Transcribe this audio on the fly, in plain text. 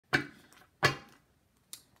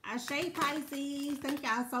Ashe Pisces, thank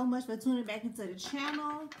y'all so much for tuning back into the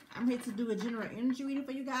channel. I'm here to do a general energy reading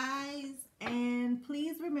for you guys. And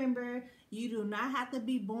please remember, you do not have to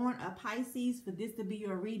be born a Pisces for this to be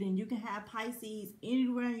your reading. You can have Pisces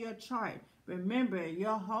anywhere in your chart. Remember,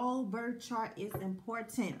 your whole birth chart is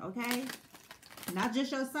important, okay? Not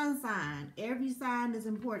just your sun sign. Every sign is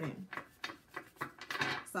important.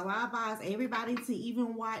 So I advise everybody to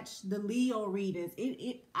even watch the Leo readings.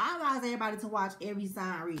 I advise everybody to watch every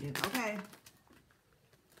sign reading, okay?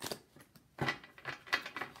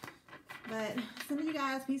 But some of you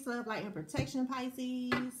guys, peace, love, light, and protection,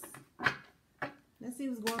 Pisces. Let's see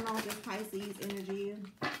what's going on with this Pisces energy.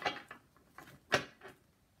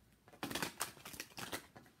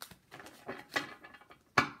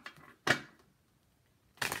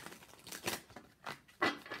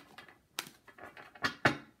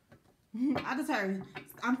 I just heard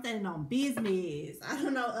I'm standing on business. I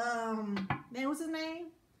don't know. Man, what's his name?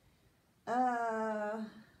 Oh,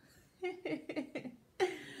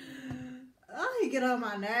 he get on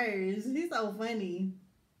my nerves. He's so funny.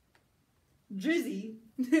 Drizzy.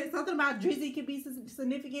 Something about Drizzy could be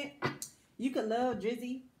significant. You could love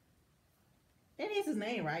Drizzy. That is his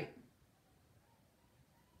name, right?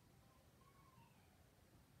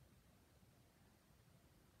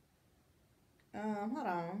 Hold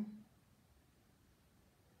on.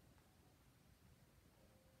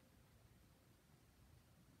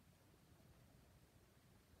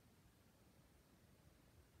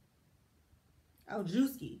 Oh,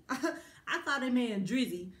 Drewski. I thought it meant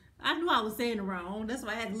Drizzy. I knew I was saying it wrong. That's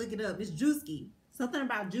why I had to look it up. It's Drewski. Something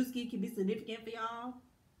about Drewski can be significant for y'all.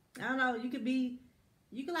 I don't know. You could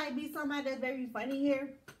like be somebody that's very funny here.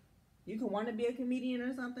 You could want to be a comedian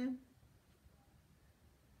or something.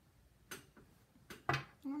 I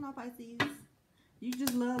don't know, Pisces. You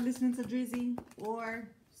just love listening to Drizzy or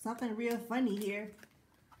something real funny here.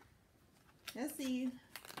 Let's see.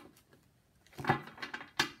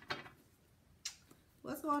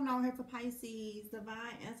 What's going on here for Pisces?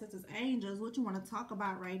 Divine ancestors, angels, what you want to talk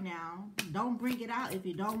about right now? Don't bring it out if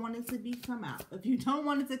you don't want it to come out. If you don't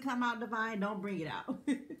want it to come out, divine, don't bring it out.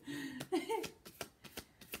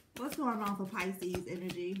 What's going on for Pisces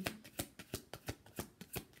energy?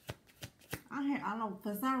 I don't know,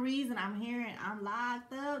 for some reason I'm hearing I'm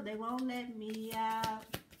locked up. They won't let me out.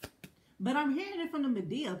 But I'm hearing it from the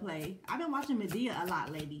Medea play. I've been watching Medea a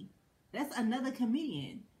lot lately. That's another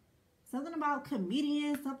comedian. Something about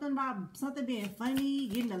comedians, something about something being funny,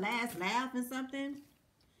 getting the last laugh and something.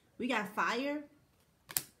 We got fire.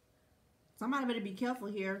 Somebody better be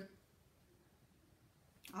careful here.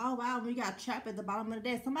 Oh, wow, we got trap at the bottom of the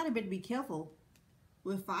deck. Somebody better be careful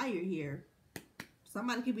with fire here.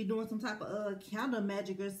 Somebody could be doing some type of candle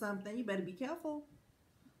magic or something. You better be careful.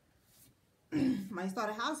 Might start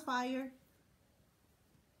a house fire.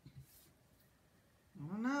 I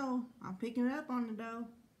don't know. I'm picking it up on it, though.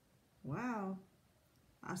 Wow.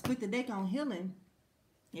 I split the deck on healing.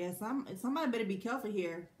 Yeah, somebody better be careful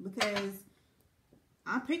here because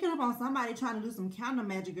I'm picking up on somebody trying to do some counter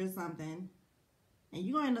magic or something.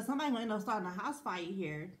 And somebody gonna end up starting a house fire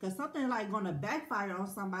here because something like gonna backfire on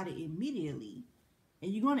somebody immediately.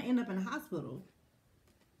 And you're gonna end up in the hospital.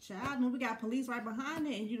 Child, and we got police right behind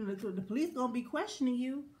it, and the police gonna be questioning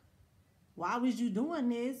you. Why was you doing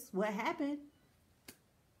this? What happened?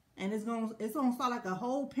 And it's gonna start like a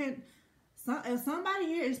whole pen. If somebody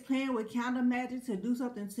here is playing with counter magic to do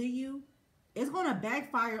something to you, it's gonna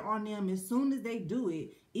backfire on them as soon as they do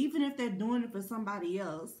it, even if they're doing it for somebody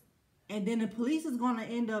else. And then the police is gonna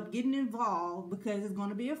end up getting involved because it's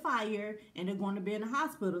gonna be a fire and they're gonna be in the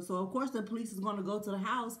hospital. So of course the police is gonna go to the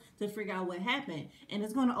house to figure out what happened, and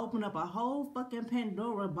it's gonna open up a whole fucking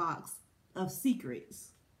Pandora box of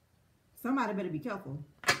secrets. Somebody better be careful.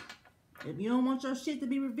 If you don't want your shit to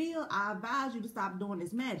be revealed, I advise you to stop doing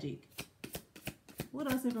this magic.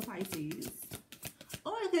 What else is for Pisces?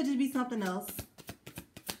 Or it could just be something else.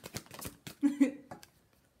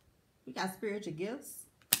 We got spiritual gifts.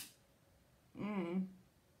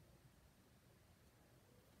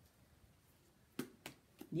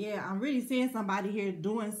 Yeah, I'm really seeing somebody here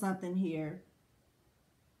doing something here.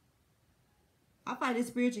 I find this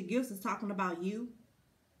spiritual gifts is talking about you.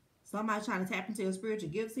 Somebody trying to tap into your spiritual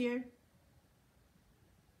gifts here.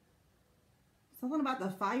 Something about the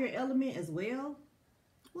fire element as well.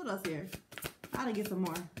 What else here? I gotta get some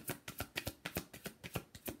more.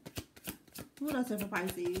 What else here for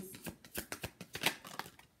Pisces?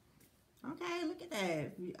 Okay, look at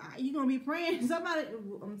that. You gonna be praying? Somebody,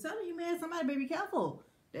 I'm telling you, man, somebody better be careful.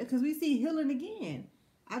 Because we see healing again.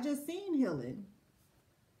 I just seen healing.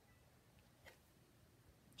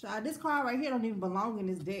 Child, this card right here don't even belong in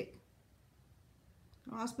this deck.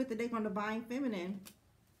 Oh, I split the deck on divine feminine.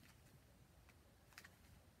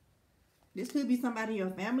 This could be somebody in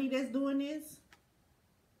your family that's doing this.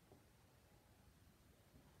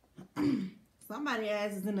 Somebody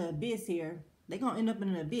ass is in the abyss here. They're going to end up in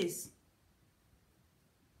an abyss.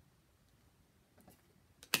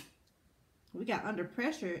 We got under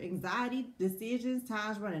pressure, anxiety, decisions,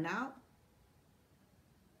 time's running out.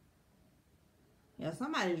 Yeah,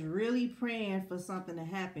 somebody's really praying for something to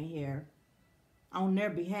happen here on their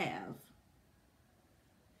behalf.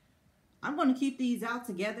 I'm going to keep these out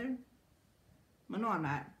together. But no, I'm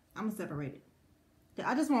not. I'm going to separate it.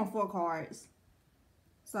 I just want 4 cards.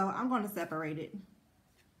 So I'm going to separate it.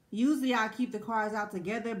 Usually I keep the cards out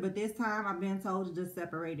together, but this time I've been told to just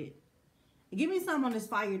separate it. Give me some on this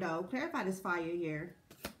fire though. Clarify this fire here.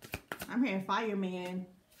 I'm hearing fireman,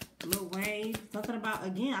 a little rain, something about,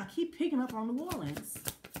 again, I keep picking up on New Orleans.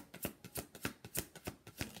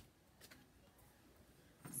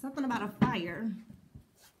 Something about a fire.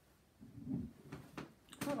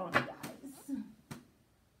 Hold on, guys.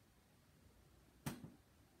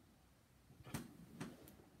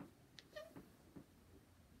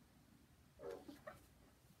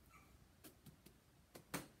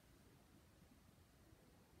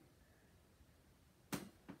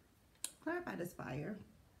 Clarify this fire.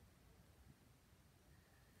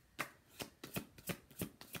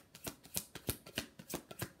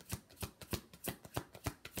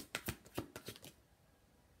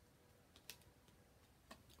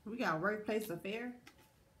 We got workplace affair.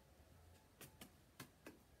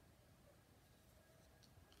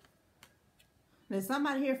 Did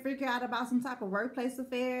somebody here figure out about some type of workplace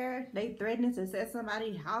affair? They threatening to set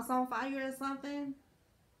somebody's house on fire or something?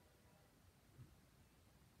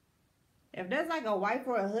 If there's like a wife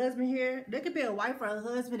or a husband here, there could be a wife or a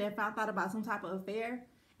husband that found out about some type of affair,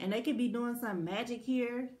 and they could be doing some magic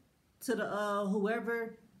here to the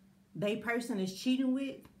whoever they person is cheating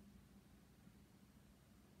with.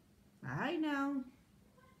 All right now.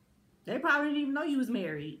 They probably didn't even know you was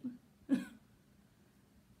married.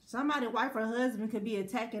 Somebody, wife or husband, could be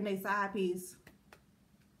attacking their side piece.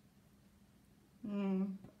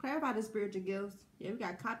 Clarify the spiritual gifts. Yeah, we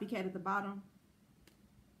got copycat at the bottom.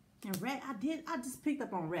 And rat, I just picked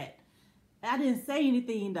up on rat. I didn't say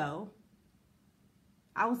anything though.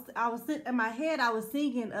 I was sitting in my head, I was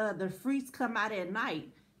singing the freaks come out at night.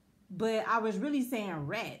 But I was really saying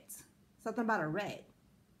rat. Something about a rat.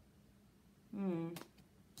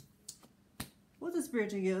 What's the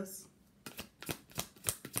spiritual gifts?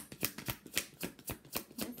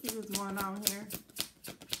 Let's see what's going on here.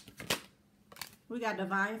 We got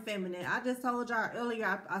divine feminine. I just told y'all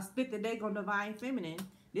earlier I split the deck on divine feminine.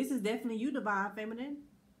 This is definitely you, divine feminine.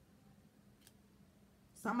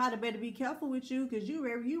 Somebody better be careful with you because you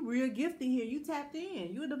real gifted here. You tapped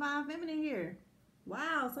in. You a divine feminine here.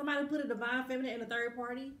 Wow, somebody put a divine feminine in a third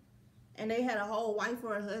party and they had a whole wife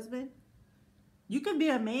or a husband. You could be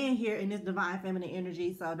a man here in this divine feminine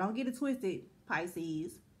energy, so don't get it twisted,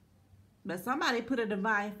 Pisces. But somebody put a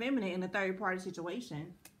divine feminine in a third party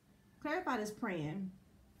situation. Clarify this praying.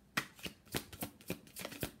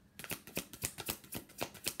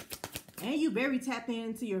 And you very tapped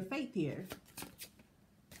into your faith here.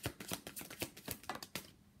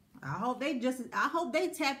 I hope they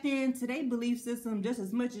tapped into their belief system just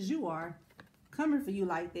as much as you are. Coming for you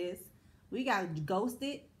like this. We got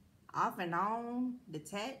ghosted, off and on,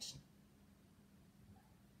 detached.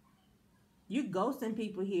 You're ghosting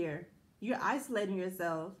people here. You're isolating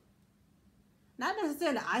yourself. Not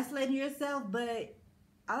necessarily isolating yourself, but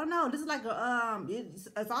I don't know. This is like a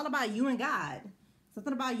it's all about you and God.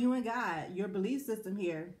 Something about you and God, your belief system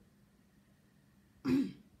here.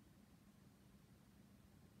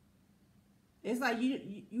 It's like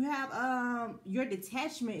you have your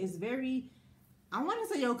detachment is very, I want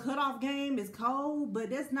to say your cutoff game is cold,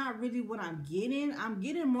 but that's not really what I'm getting. I'm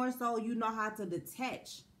getting more so you know how to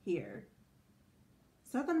detach here.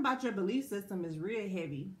 Something about your belief system is real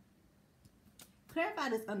heavy. Clarify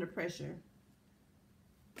this under pressure.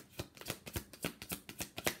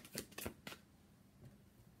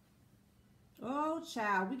 Oh,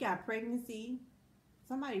 child, we got pregnancy.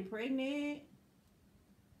 Somebody pregnant.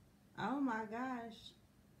 Oh, my gosh.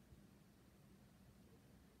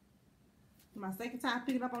 My second time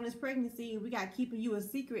picking up on this pregnancy. We got keeping you a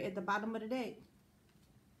secret at the bottom of the deck.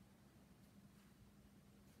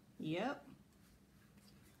 Yep.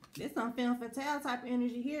 This some femme fatale type of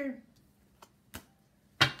energy here.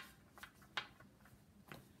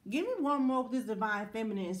 Give me one more with this divine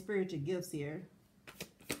feminine and spiritual gifts here.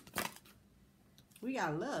 We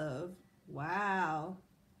got love. Wow.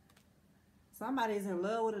 Somebody's in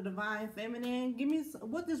love with a divine feminine. Give me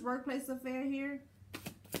what this workplace affair here.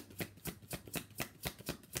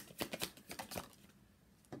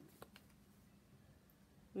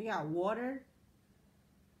 We got water.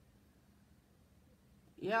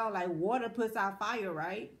 Yo, like water puts out fire,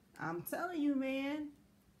 right? I'm telling you, man.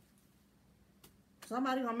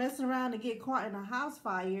 Somebody gonna mess around and get caught in a house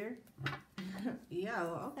fire.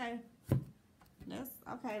 Yo, okay.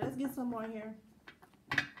 Let's get some more here.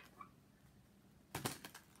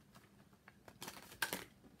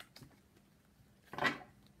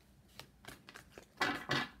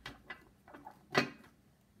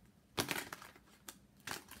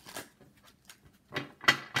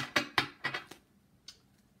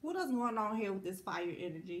 What else going on here with this fire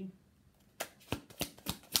energy?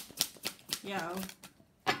 Yo,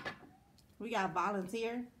 we got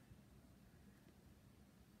volunteer.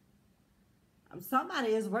 Somebody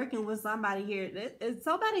is working with somebody here.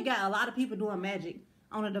 Somebody got a lot of people doing magic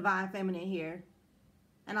on the divine feminine here.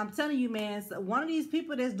 And I'm telling you, man, so one of these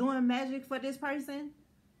people that's doing magic for this person,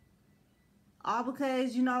 all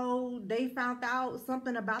because, you know, they found out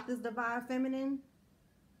something about this divine feminine.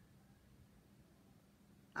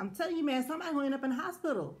 I'm telling you, man, somebody's going to end up in the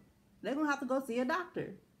hospital. They're going to have to go see a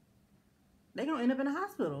doctor. They're going to end up in the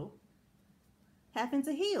hospital. Having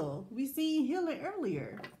to heal. We seen healing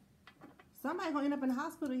earlier. Somebody's going to end up in the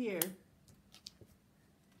hospital here.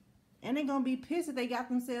 And they're going to be pissed that they got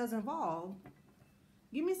themselves involved.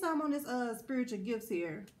 Give me some on this spiritual gifts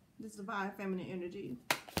here. This divine feminine energy.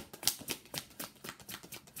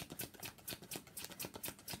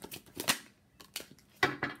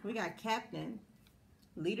 We got captain,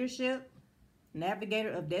 leadership,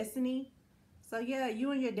 navigator of destiny. So yeah,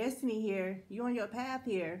 you and your destiny here. You on your path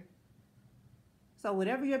here. So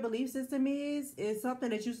whatever your belief system is something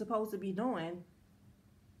that you're supposed to be doing.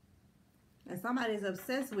 And somebody's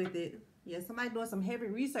obsessed with it. Yeah, somebody doing some heavy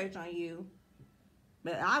research on you.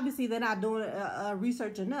 But obviously they're not doing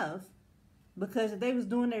research enough. Because if they was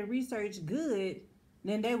doing their research good,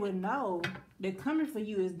 then they would know that coming for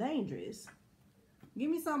you is dangerous.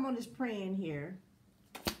 Give me some on this praying here.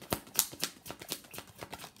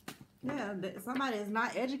 Yeah, somebody is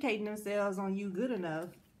not educating themselves on you good enough.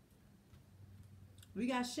 We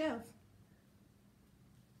got chef.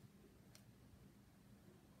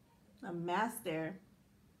 A master.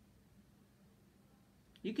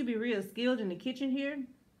 You could be real skilled in the kitchen here.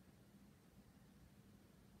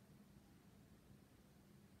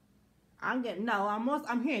 I'm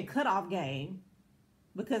hearing cutoff game.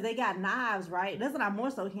 Because they got knives, right? That's what I'm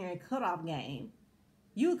more so hearing, cutoff game.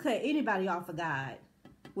 You would cut anybody off for God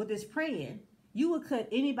with this praying. You would cut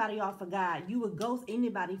anybody off for God. You would ghost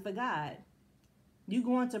anybody for God. You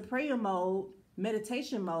go into prayer mode,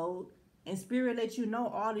 meditation mode, and spirit let you know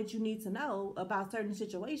all that you need to know about certain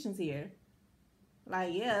situations here.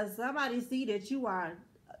 Like, yeah, somebody see that you are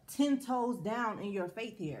 10 toes down in your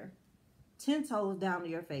faith here. 10 toes down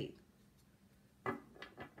in your faith.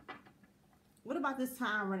 What about this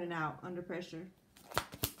time running out under pressure?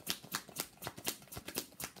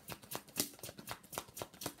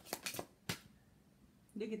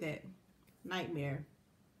 Look at that. Nightmare.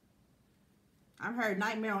 I've heard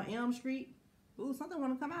nightmare on Elm Street. Ooh, something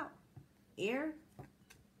want to come out. Air.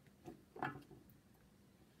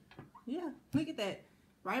 Yeah, look at that.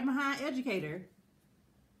 Right behind educator.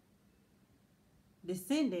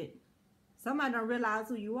 Descendant. Somebody don't realize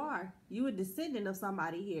who you are. You a descendant of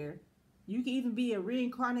somebody here. You can even be a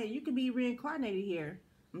reincarnated. You can be reincarnated here.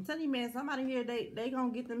 I'm telling you, man, somebody here, they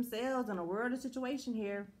gonna get themselves in a world of situation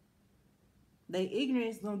here. Their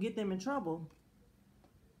ignorance gonna get them in trouble.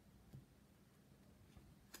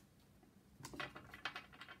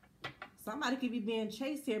 Somebody could be being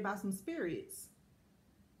chased here by some spirits.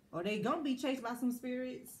 Or they gonna be chased by some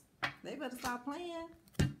spirits. They better stop playing.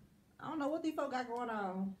 I don't know what these folk got going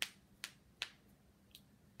on.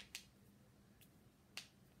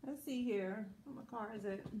 Let's see here. What my car is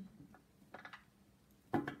it?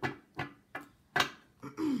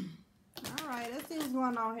 Alright, let's see what's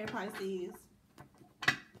going on here, Pisces.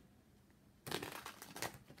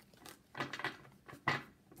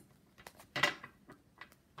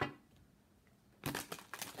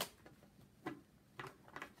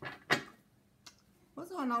 What's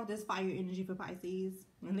going on with this fire energy for Pisces?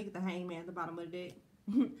 And look at the hangman at the bottom of the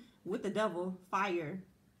deck. With the devil, fire.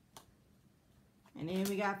 And then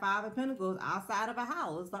we got 5 of Pentacles outside of a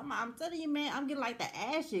house. I'm telling you, man, I'm getting like the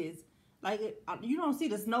ashes. Like, you don't see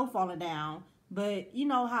the snow falling down. But you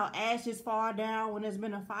know how ashes fall down when there's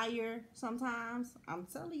been a fire sometimes? I'm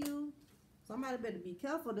telling you, somebody better be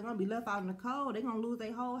careful. They're going to be left out in the cold. They're going to lose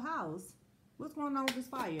their whole house. What's going on with this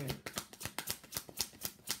fire?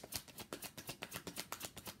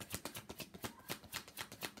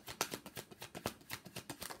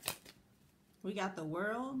 We got the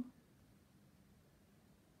World.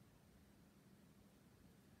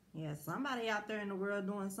 Yeah, somebody out there in the world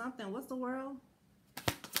doing something. What's the world?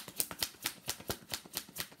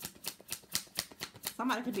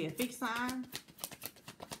 Somebody could be a fixed sign.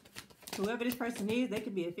 Whoever this person is, they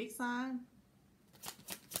could be a fixed sign.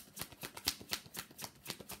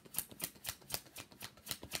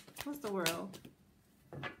 What's the world?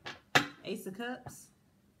 Ace of Cups.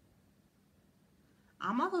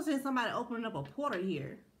 I'm also seeing somebody opening up a portal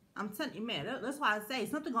here. I'm telling you, man, that's why I say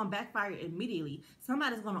something gonna backfire immediately.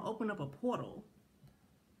 Somebody's gonna open up a portal.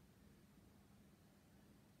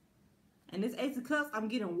 And this Ace of Cups, I'm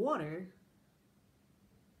getting water.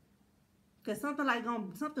 Cause something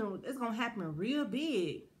it's gonna happen real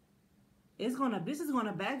big. This is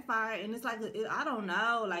gonna backfire, and it's like I don't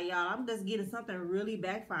know, like y'all, I'm just getting something really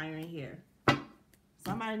backfiring here.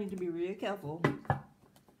 Somebody need to be real careful.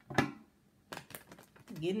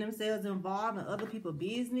 Getting themselves involved in other people's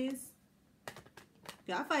business. I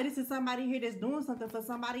feel like this is somebody here that's doing something for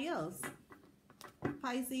somebody else.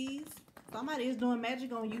 Pisces. Somebody is doing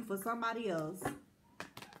magic on you for somebody else.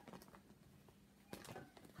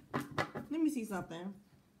 Let me see something.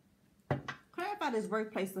 Clarify this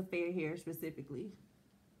workplace affair here specifically.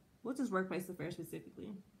 What's this workplace affair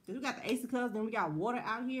specifically? Because we got the Ace of Cups, then we got water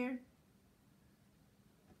out here.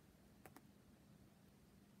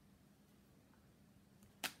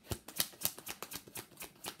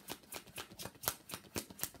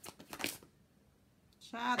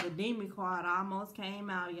 Child, the Demon card almost came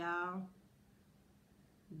out, y'all.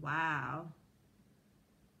 Wow.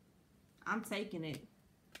 I'm taking it.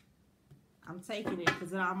 I'm taking it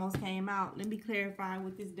because it almost came out. Let me clarify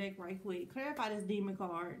with this deck right quick. Clarify this Demon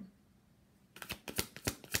card.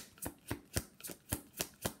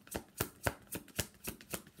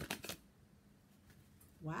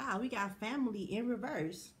 Wow, we got family in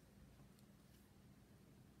reverse.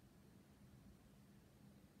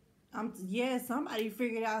 Yeah, somebody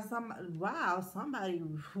figured out somebody,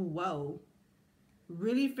 whoa,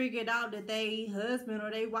 really figured out that they husband or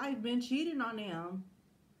they wife been cheating on them.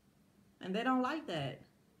 And they don't like that.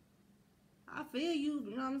 I feel you,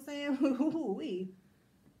 you know what I'm saying?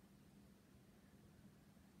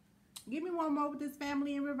 Give me one more with this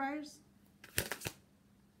family in reverse.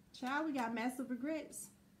 Child, we got massive regrets.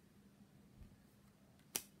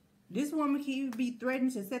 This woman can even be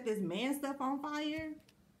threatening to set this man stuff on fire.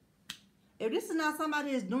 If this is not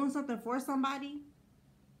somebody that's doing something for somebody.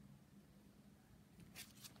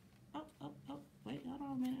 Oh, wait, hold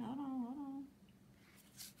on a minute, hold on.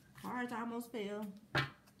 Cards almost fell.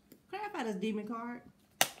 Clarify this Demon card.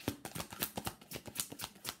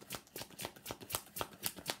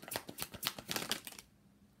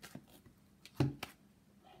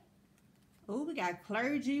 Oh, we got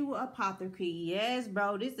clergy with apothecary. Yes,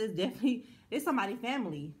 bro, this is definitely, it's somebody's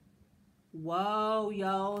family. Whoa,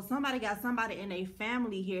 yo, somebody got somebody in a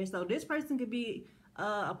family here. So this person could be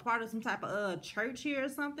a part of some type of church here or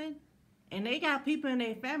something. And they got people in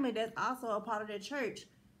their family that's also a part of their church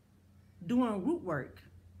doing root work.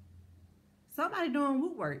 Somebody doing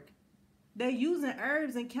root work. They're using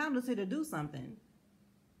herbs and candles here to do something.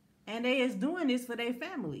 And they is doing this for their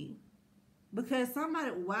family. Because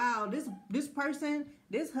somebody, wow, this person,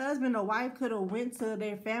 this husband or wife could have went to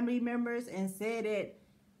their family members and said that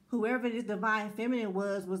whoever this divine feminine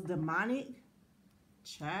was demonic.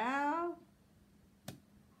 Child.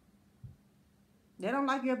 They don't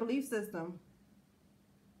like your belief system.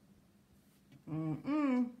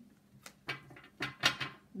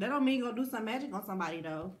 That don't mean you're gonna do some magic on somebody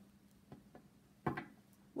though.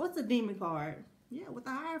 What's the Demon card? Yeah, with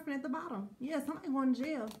the Hierophant at the bottom. Yeah, somebody's going to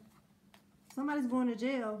jail. Somebody's going to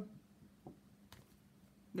jail.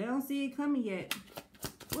 They don't see it coming yet.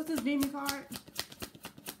 What's this Demon card?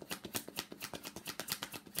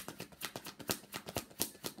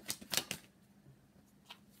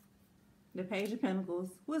 The Page of Pentacles.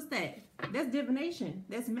 What's that? That's divination.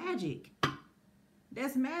 That's magic.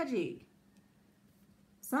 That's magic.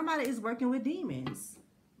 Somebody is working with demons.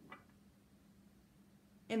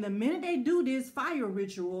 And the minute they do this fire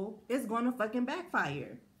ritual, it's going to fucking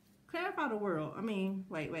backfire. Clarify the world. I mean,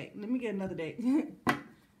 wait. Let me get another deck.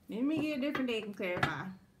 Let me get a different deck and clarify.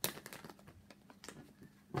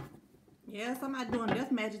 Yeah, somebody doing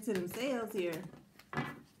death magic to themselves here.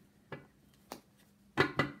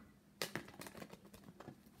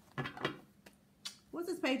 What's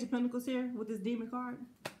this Page of Pentacles here with this Demon card?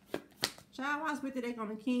 Child, why split the deck on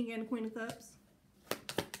the King and the Queen of Cups?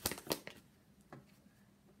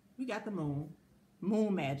 We got the Moon.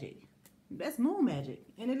 Moon magic. That's moon magic.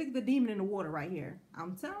 And then look at the demon in the water right here.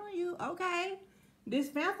 I'm telling you, okay. This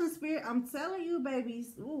phantom spirit, I'm telling you,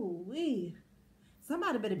 babies. Ooh, wee.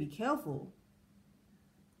 Somebody better be careful.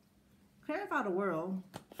 Clarify the world.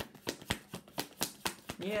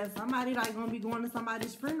 Yeah, somebody like gonna be going to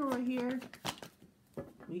somebody's funeral here.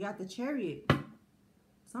 We got the Chariot.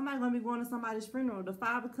 Somebody gonna be going to somebody's funeral. The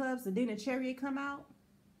Five of Cups, and then the Chariot come out.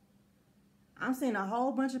 I'm seeing a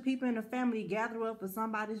whole bunch of people in the family gather up for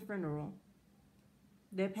somebody's funeral.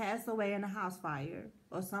 They passed away in a house fire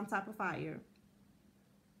or some type of fire.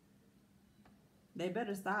 They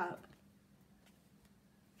better stop.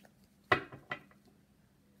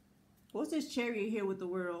 What's this Chariot here with the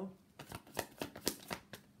World?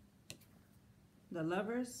 The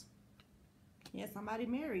Lovers. Yeah, somebody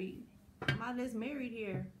married. Somebody that's married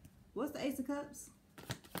here. What's the Ace of Cups?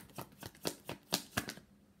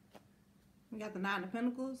 We got the Nine of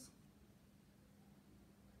Pentacles.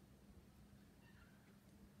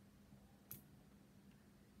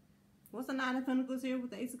 What's the Nine of Pentacles here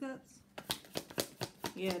with the Ace of Cups?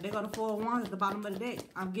 Yeah, they got the Four of Wands at the bottom of the deck.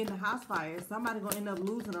 I'm getting a house fire. Somebody gonna end up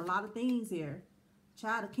losing a lot of things here.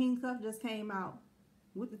 Child, the King Cup just came out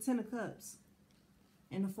with the Ten of Cups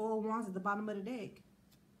and the Four of Wands at the bottom of the deck.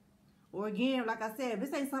 Or again, like I said, if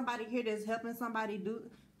this ain't somebody here that's helping somebody do,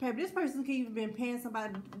 this person could even been paying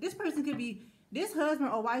somebody. This person could be, this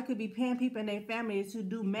husband or wife could be paying people in their family to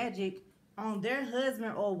do magic on their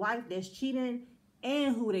husband or wife that's cheating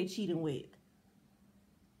and who they cheating with.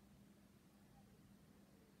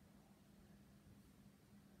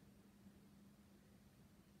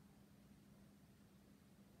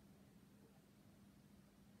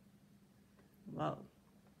 Whoa.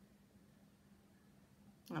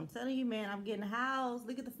 I'm telling you, man, I'm getting a house.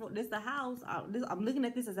 Look at this the house. I'm looking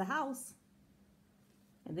at this as a house.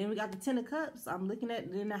 And then we got the Ten of Cups. I'm looking at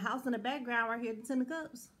in the house in the background right here, the Ten of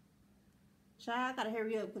Cups. Child, I gotta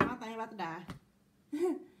hurry up because my thing about to die.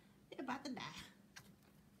 It's about to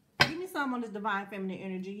die. Give me some on this divine feminine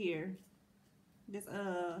energy here. This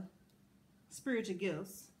spiritual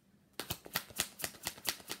gifts.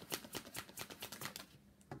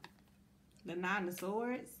 The Nine of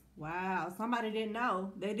Swords. Wow, somebody didn't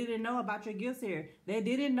know. They didn't know about your gifts here. They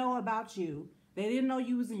didn't know about you. They didn't know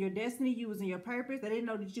you was in your destiny, you was in your purpose. They didn't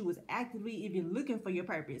know that you was actively even looking for your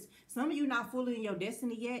purpose. Some of you not fully in your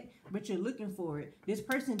destiny yet, but you're looking for it. This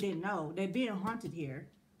person didn't know. They're being haunted here.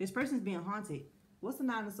 This person's being haunted. What's the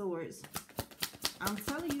Nine of Swords? I'm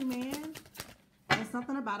telling you, man. And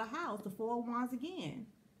something about a house. The Four of Wands again.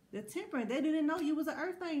 The Temperance. They didn't know you was an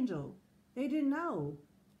earth angel. They didn't know.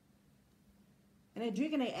 And they're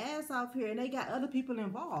drinking their ass off here, and they got other people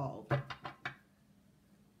involved.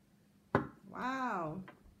 Wow.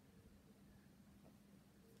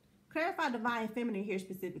 Clarify divine feminine here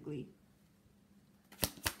specifically.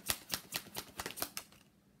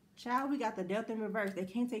 Child, we got the Death in reverse. They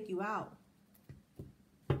can't take you out.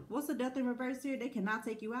 What's the Death in reverse here? They cannot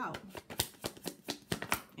take you out.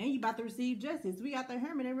 And you about to receive justice. We got the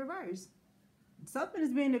Hermit in reverse. Something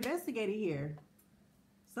is being investigated here.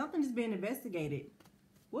 Something is being investigated.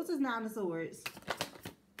 What's this Nine of Swords?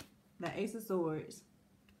 The Ace of Swords.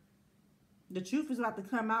 The truth is about to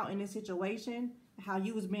come out in this situation. How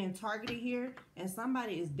you was being targeted here. And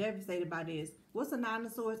somebody is devastated by this. What's the Nine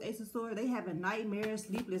of Swords, Ace of Swords? They having nightmares,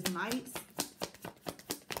 sleepless nights.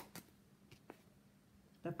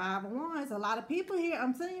 The Five of Wands. A lot of people here.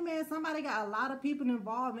 I'm telling you, man, somebody got a lot of people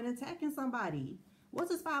involved in attacking somebody. What's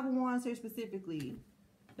this Five of Wands here specifically?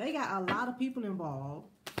 They got a lot of people involved.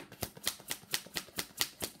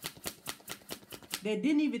 They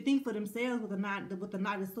didn't even think for themselves with the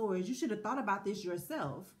Knight of Swords. You should have thought about this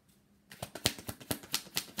yourself.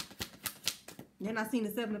 Then I seen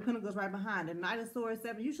the Seven of Pentacles right behind. The Knight of Swords,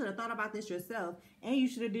 7. You should have thought about this yourself. And you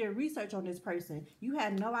should have did research on this person. You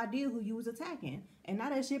had no idea who you was attacking. And now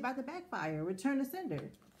that shit about to backfire. Return to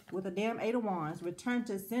sender. With the damn Eight of Wands. Return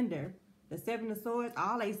to sender. The Seven of Swords,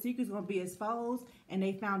 all their secrets going to be exposed. And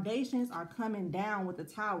their foundations are coming down with the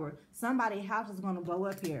Tower. Somebody's house is going to blow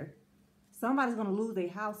up here. Somebody's going to lose their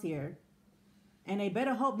house here. And they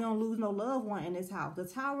better hope they don't lose no loved one in this house. The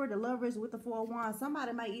Tower, the Lovers with the Four of Wands.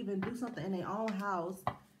 Somebody might even do something in their own house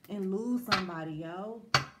and lose somebody, yo.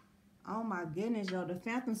 Oh my goodness, yo. The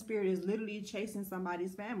Phantom Spirit is literally chasing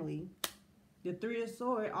somebody's family. The Three of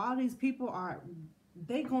Swords, all these people are,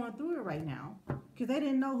 they going through it right now. Because they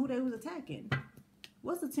didn't know who they was attacking.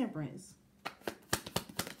 What's the Temperance?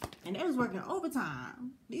 And they was working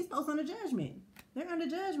overtime. These folks under judgment. They're under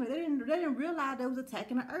judgment. They didn't realize they was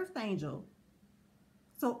attacking an earth angel.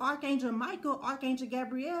 So Archangel Michael, Archangel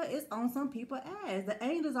Gabriel is on some people's ass. The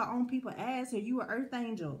angels are on people's ass here. You are earth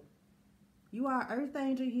angel. You are earth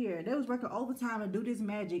angel here. They was working overtime to do this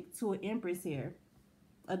magic to an empress here.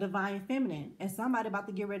 A divine feminine. And somebody about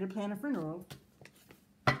to get ready to plan a funeral.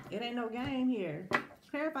 It ain't no game here.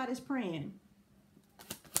 Clarify this praying.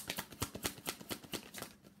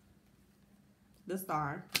 The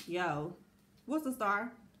Star. Yo. What's the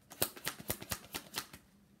Star?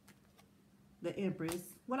 The Empress.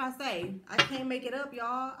 What I say? I can't make it up,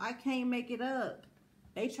 y'all. I can't make it up.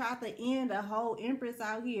 They tried to end a whole Empress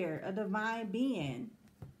out here. A divine being.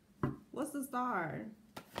 What's the Star?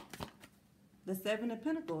 The Seven of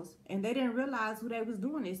Pentacles. And they didn't realize who they was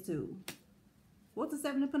doing this to. What's the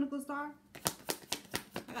Seven of Pentacles, Star?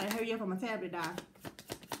 I gotta hurry up on my tablet, die.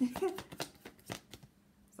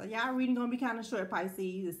 So y'all reading gonna be kind of short,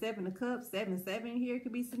 Pisces. The Seven of Cups, 7-7 here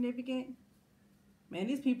could be significant. Man,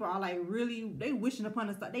 these people are like really, they wishing upon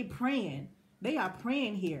the star. They praying. They are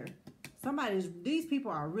praying here. These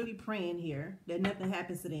people are really praying here that nothing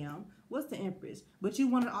happens to them. What's the Empress? But you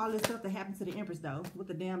wanted all this stuff to happen to the Empress though, with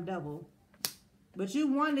the damn devil. But you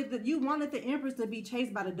wanted the Empress to be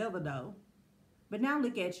chased by the devil though. But now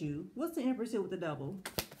look at you. What's the Empress here with the devil?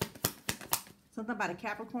 Something about a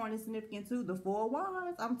Capricorn is significant too. The Four of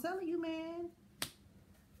Wands. I'm telling you, man.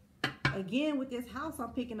 Again, with this house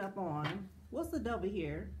I'm picking up on. What's the double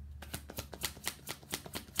here?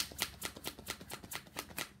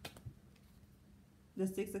 The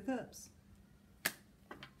Six of Cups.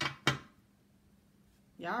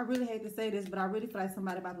 Yeah, I really hate to say this, but I really feel like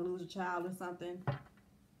somebody about to lose a child or something.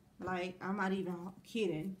 Like, I'm not even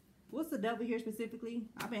kidding. What's the devil here specifically?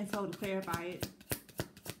 I've been told to clarify it.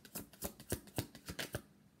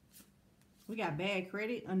 We got bad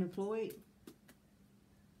credit, unemployed.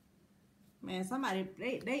 Man, somebody,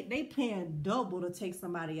 they paying double to take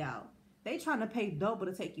somebody out. They trying to pay double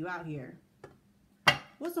to take you out here.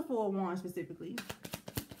 What's the Four of Wands specifically?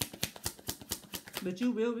 But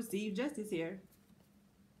you will receive justice here.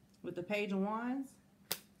 With the Page of Wands.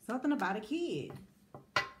 Something about a kid.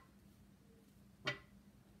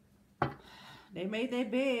 They made their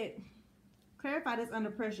bed. Clarify this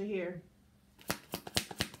under pressure here.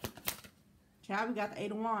 Child, we got the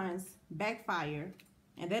Eight of Wands. Backfire.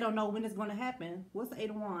 And they don't know when it's going to happen. What's the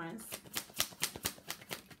Eight of Wands?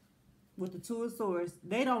 With the Two of Swords.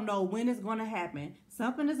 They don't know when it's going to happen.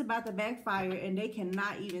 Something is about to backfire and they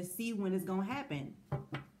cannot even see when it's going to happen.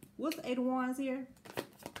 What's the Eight of Wands here?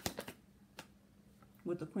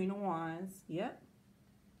 With the Queen of Wands. Yep.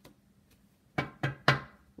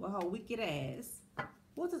 Well, her wicked ass.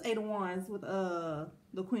 What's this Eight of Wands with the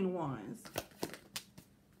Queen of Wands?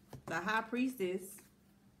 The High Priestess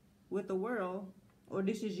with the World. Or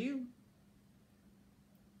this is you.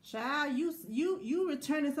 Child, you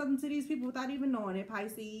returning something to these people without even knowing it,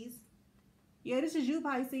 Pisces. Yeah, this is you,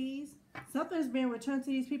 Pisces. Something's being returned to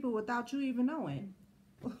these people without you even knowing.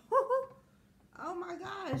 Oh my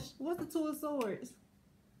gosh. What's the Two of Swords?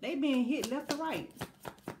 They being hit left or right.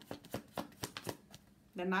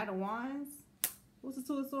 The Knight of Wands. What's the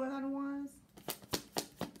Two of Swords, Knight of Wands?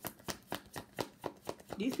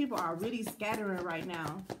 These people are really scattering right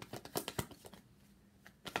now.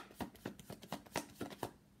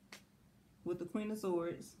 With the Queen of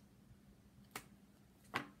Swords.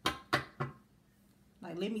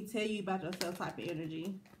 Like, let me tell you about yourself type of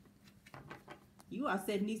energy. You are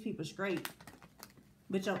setting these people straight.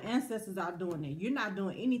 But your ancestors are doing it. You're not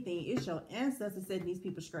doing anything. It's your ancestors setting these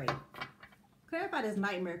people straight. Clarify this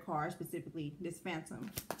Nightmare card specifically. This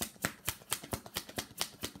Phantom.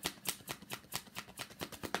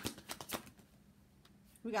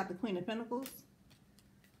 We got the Queen of Pentacles.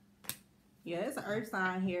 Yeah, it's an earth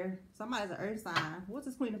sign here. Somebody's an earth sign. What's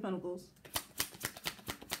this Queen of Pentacles?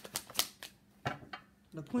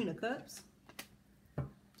 The Queen of Cups.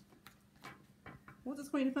 What's this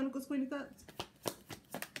Queen of Pentacles, Queen of Cups?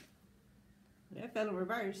 That fell in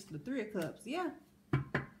reverse. The Three of Cups. Yeah.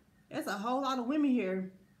 It's a whole lot of women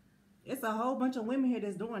here. It's a whole bunch of women here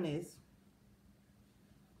that's doing this.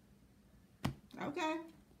 Okay.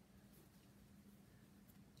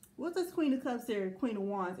 What's this Queen of Cups here? Queen of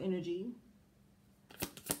Wands energy.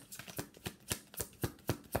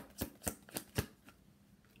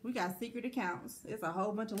 We got secret accounts. It's a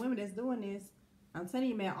whole bunch of women that's doing this. I'm telling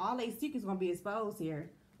you, man, all these secrets going to be exposed here.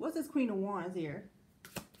 What's this Queen of Wands here?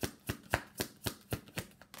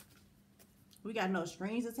 We got no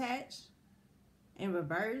strings attached. In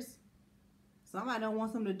reverse. Somebody don't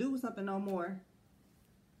want something to do with something no more.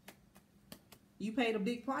 You paid a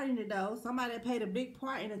big part in it though. Somebody that paid a big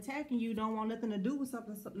part in attacking you don't want nothing to do with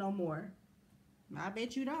something no more. I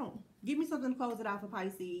bet you don't. Give me something to close it out for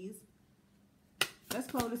Pisces. Let's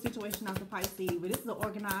close the situation out for Pisces. But this is an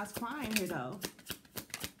organized crime here though.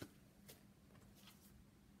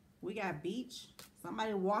 We got beach.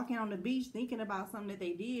 Somebody walking on the beach thinking about something that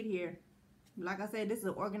they did here. Like I said, this is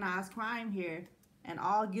an organized crime here. And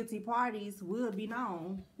all guilty parties will be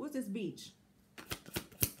known. What's this beach?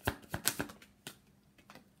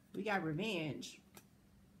 We got revenge.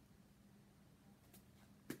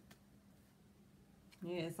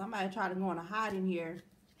 Yeah, somebody tried to go on a hide in here.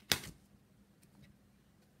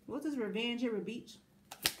 What's this revenge here with beach?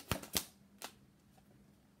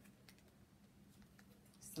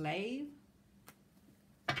 Slave.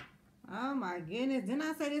 Oh my goodness. Didn't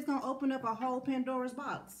I say this gonna open up a whole Pandora's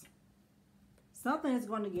box? Something is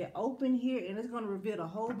going to get open here and it's going to reveal a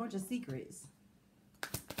whole bunch of secrets.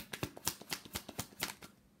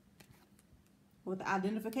 With the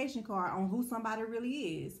identification card on who somebody really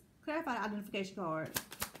is. Clarify the identification card.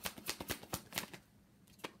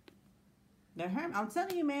 The Hermit. I'm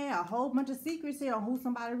telling you, man, a whole bunch of secrets here on who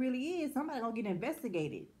somebody really is. Somebody gonna get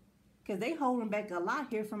investigated. Because they holding back a lot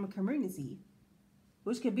here from a community.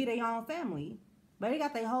 Which could be their own family. But they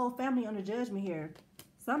got their whole family under judgment here.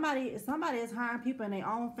 Somebody is hiring people in their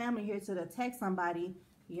own family here to attack somebody.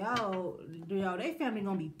 Yo, they family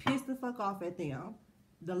gonna be pissed the fuck off at them.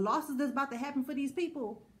 The losses that's about to happen for these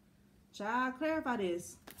people. Child, clarify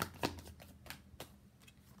this.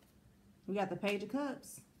 We got the Page of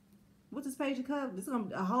Cups. What's this Page of Cups? This is gonna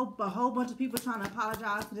be a whole bunch of people trying to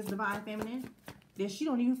apologize to this Divine Feminine that she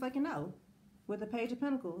don't even fucking know. With the Page of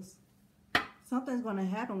Pentacles. Something's gonna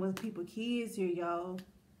happen with people, kids here, y'all.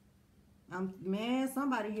 Man,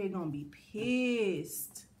 somebody here gonna be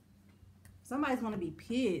pissed. Somebody's gonna be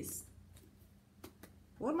pissed.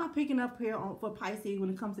 What am I picking up here for Pisces when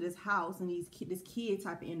it comes to this house and this kid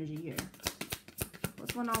type of energy here?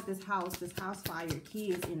 What's going on with this house fire,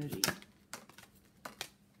 kids energy?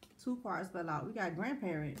 2 cards fell out. We got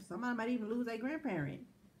grandparents. Somebody might even lose a grandparent.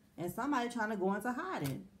 And somebody trying to go into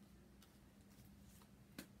hiding.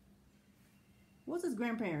 What's his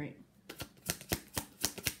grandparent?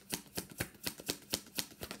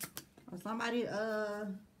 Or somebody,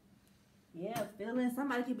 yeah, feeling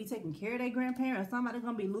somebody could be taking care of their grandparents. Somebody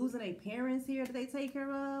gonna be losing their parents here that they take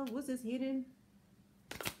care of. What's this hidden?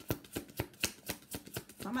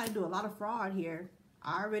 Somebody do a lot of fraud here.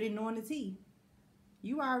 I already knowing the tea.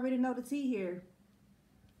 You already know the tea here.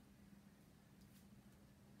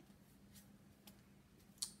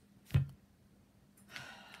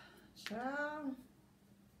 Child.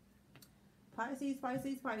 Pisces,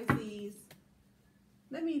 Pisces, Pisces.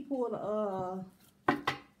 Let me pull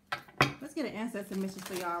let's get an ancestor message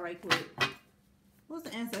for y'all right quick. What's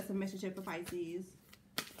the ancestor message here for Pisces?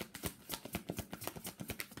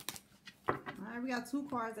 Alright, we got 2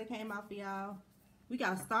 cards that came out for y'all. We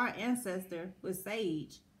got Star Ancestor with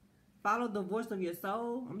Sage. Follow the voice of your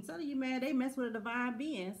soul. I'm telling you, man, they mess with a divine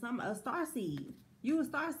being. A star seed. You a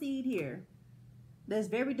star seed here. That's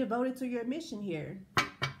very devoted to your mission here.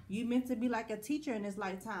 You meant to be like a teacher in this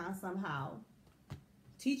lifetime somehow.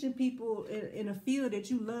 Teaching people in a field that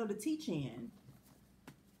you love to teach in.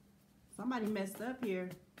 Somebody messed up here.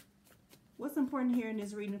 What's important here in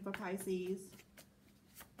this reading for Pisces?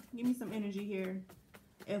 Give me some energy here.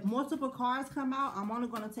 If multiple cards come out, I'm only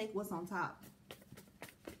going to take what's on top.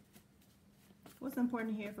 What's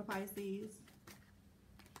important here for Pisces?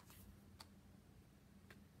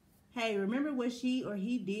 Hey, remember what she or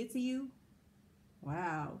he did to you?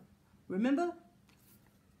 Wow. Remember?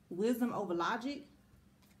 Wisdom over logic.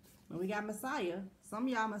 When we got Messiah. Some of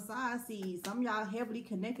y'all Messiah seeds. Some of y'all heavily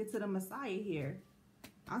connected to the Messiah here.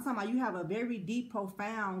 I'm talking about you have a very deep,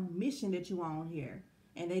 profound mission that you on here.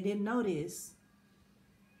 And they didn't know this.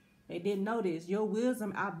 They didn't know this. Your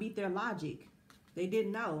wisdom outbeat their logic. They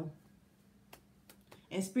didn't know.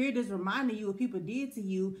 And Spirit is reminding you what people did to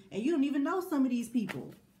you. And you don't even know some of these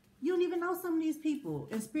people. You don't even know some of these people.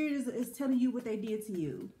 And Spirit is telling you what they did to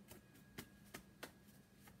you.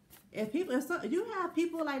 If you have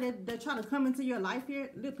people like that try to come into your life here,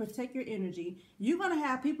 to protect your energy, you're going to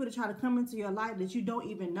have people that try to come into your life that you don't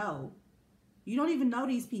even know. You don't even know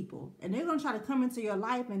these people. And they're going to try to come into your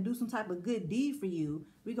life and do some type of good deed for you.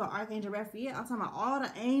 We got Archangel Raphael. I'm talking about all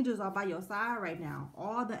the angels are by your side right now.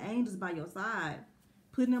 All the angels by your side.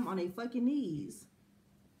 Putting them on their fucking knees.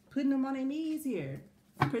 Putting them on their knees here.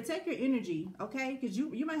 Protect your energy, okay? Because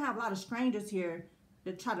you might have a lot of strangers here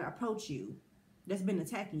that try to approach you. That's been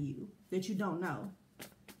attacking you. That you don't know.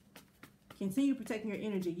 Continue protecting your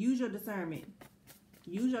energy. Use your discernment.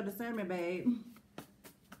 Use your discernment, babe.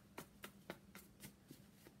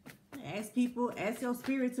 Ask people, ask your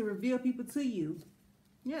spirit to reveal people to you.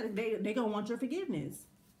 Yeah, they gonna want your forgiveness.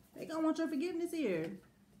 They gonna want your forgiveness here.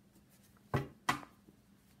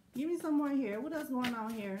 Give me some more here. What else going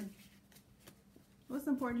on here? What's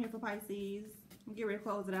important here for Pisces? I'll get ready to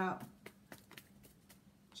close it out.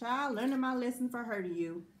 Child, learning my lesson for hurting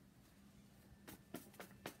you.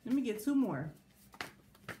 Let me get 2 more.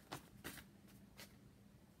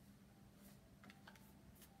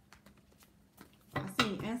 I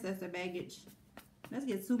seen ancestor baggage. Let's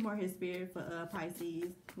get 2 more here, Spirit, for Pisces.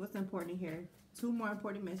 What's important here? 2 more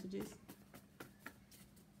important messages.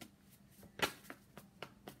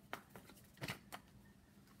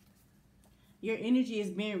 Your energy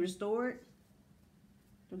is being restored.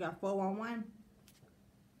 We got 411.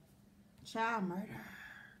 Child murder.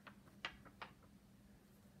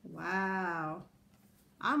 Wow.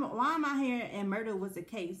 Why am I hearing and murder was the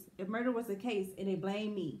case? If murder was the case and they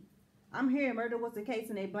blame me. I'm hearing murder was the case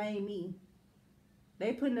and they blame me.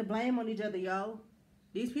 They putting the blame on each other, yo.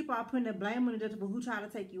 These people are putting the blame on each other for who try to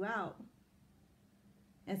take you out.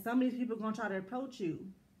 And some of these people are going to try to approach you.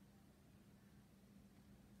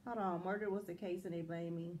 Hold on. Murder was the case and they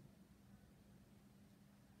blame me.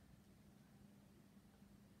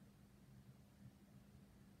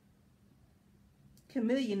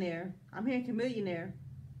 Chameleonaire. I'm hearing chameleonaire.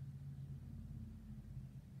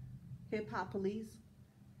 Hip hop police.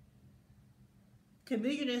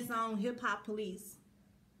 Chameleonaire song, hip hop police.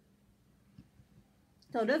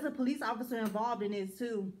 So there's a police officer involved in this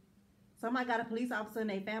too. Somebody got a police officer in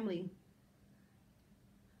their family.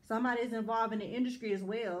 Somebody is involved in the industry as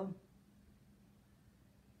well.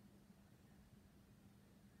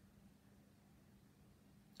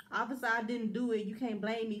 Officer, I didn't do it. You can't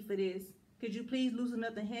blame me for this. Could you please loosen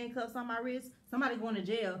up the handcuffs on my wrist? Somebody going to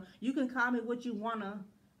jail. You can call me what you wanna,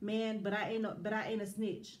 man, but I ain't a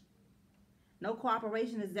snitch. No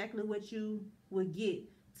cooperation is exactly what you would get.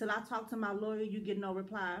 Till I talk to my lawyer, you get no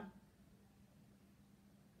reply.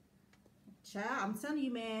 Child, I'm telling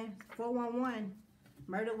you, man. 411.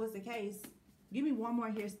 Murder was the case. Give me one more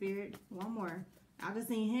here, Spirit. One more. I just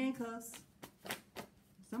seen handcuffs.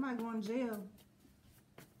 Somebody going to jail.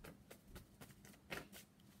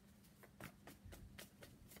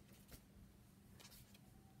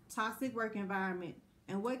 Toxic work environment.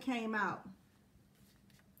 And what came out?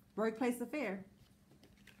 Workplace affair.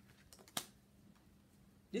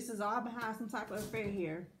 This is all behind some type of affair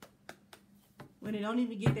here. When they don't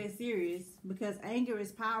even get that serious. Because anger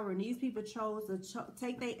is power. And these people chose to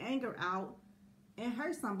take their anger out and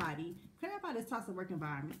hurt somebody. Clarify this toxic work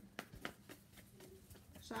environment.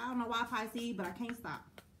 So I don't know why Pisces, but I can't stop.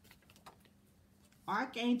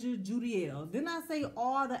 Archangel Judiel. Didn't I say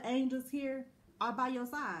all the angels here are by your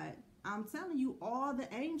side? I'm telling you, all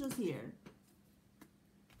the angels here.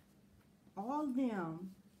 All of them.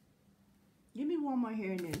 Give me one more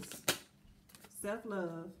here in this.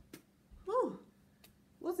 Self-love. Whew.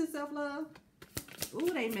 What's this self-love? Ooh,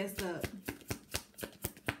 they messed up.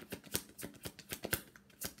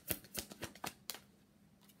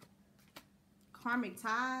 Karmic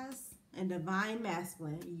ties and divine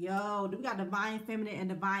masculine. Yo, we got divine feminine and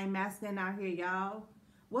divine masculine out here, y'all.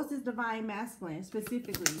 What's this divine masculine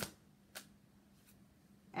specifically?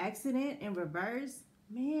 Accident in reverse.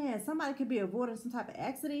 Man, somebody could be avoiding some type of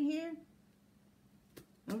accident here.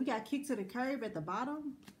 And we got kicked to the curb at the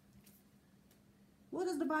bottom. What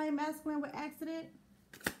is divine masculine with accident?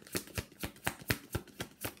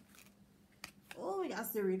 Oh, we got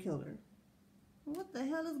serial killer. What the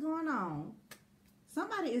hell is going on?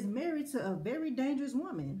 Somebody is married to a very dangerous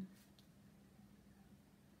woman.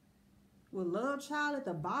 With love child at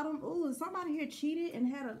the bottom. Ooh, somebody here cheated and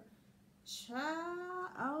had a child.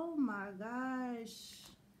 Oh my gosh.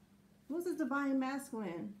 What's this divine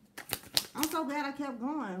masculine? I'm so glad I kept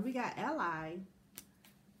going. We got ally.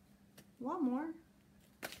 One more.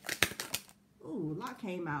 Ooh, a lot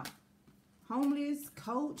came out. Homeless,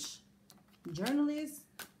 coach, journalist.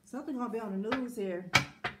 Something gonna be on the news here.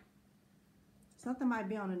 Something might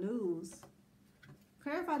be on the news.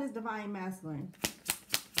 Clarify this divine masculine.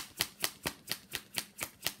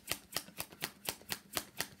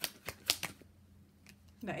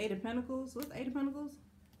 The Eight of Pentacles. What's the Eight of Pentacles?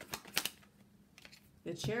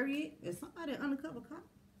 The Chariot. Is somebody an undercover cop?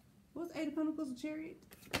 What's the Eight of Pentacles? The Chariot?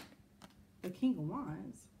 The King of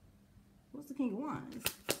Wands. What's the King of Wands?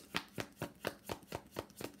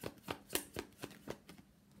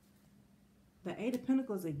 The Eight of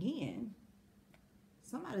Pentacles again.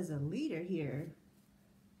 Somebody's a leader here.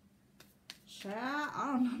 Child,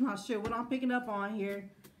 I'm not sure what I'm picking up on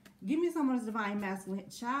here. Give me someone's divine masculine.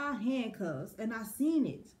 Child, handcuffs. And I seen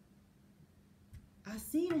it. I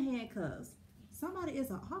seen the handcuffs. Somebody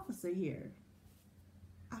is an officer here.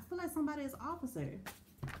 I feel like somebody is an officer.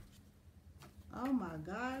 Oh my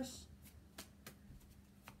gosh.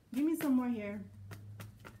 Give me some more here.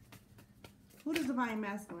 Who is divine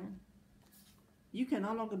masculine? You can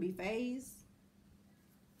no longer be phased.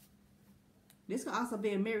 This could also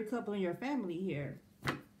be a married couple in your family here.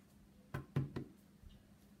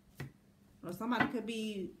 Or somebody could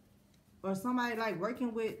be, or somebody like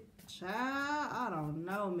working with, child, I don't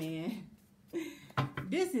know, man.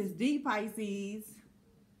 This is deep, Pisces.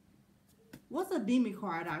 What's a demon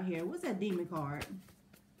card out here? What's that demon card?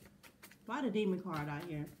 Why the demon card out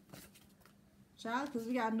here? Child, because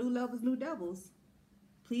we got new levels, new devils.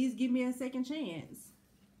 Please give me a second chance.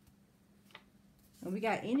 And we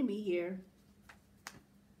got enemy here.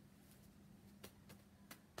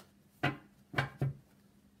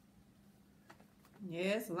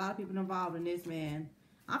 Yes, a lot of people involved in this, man.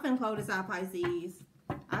 I'm finna close this out, Pisces.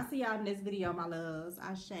 I'll see y'all in this video, my loves.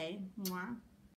 Ashe. Mwah.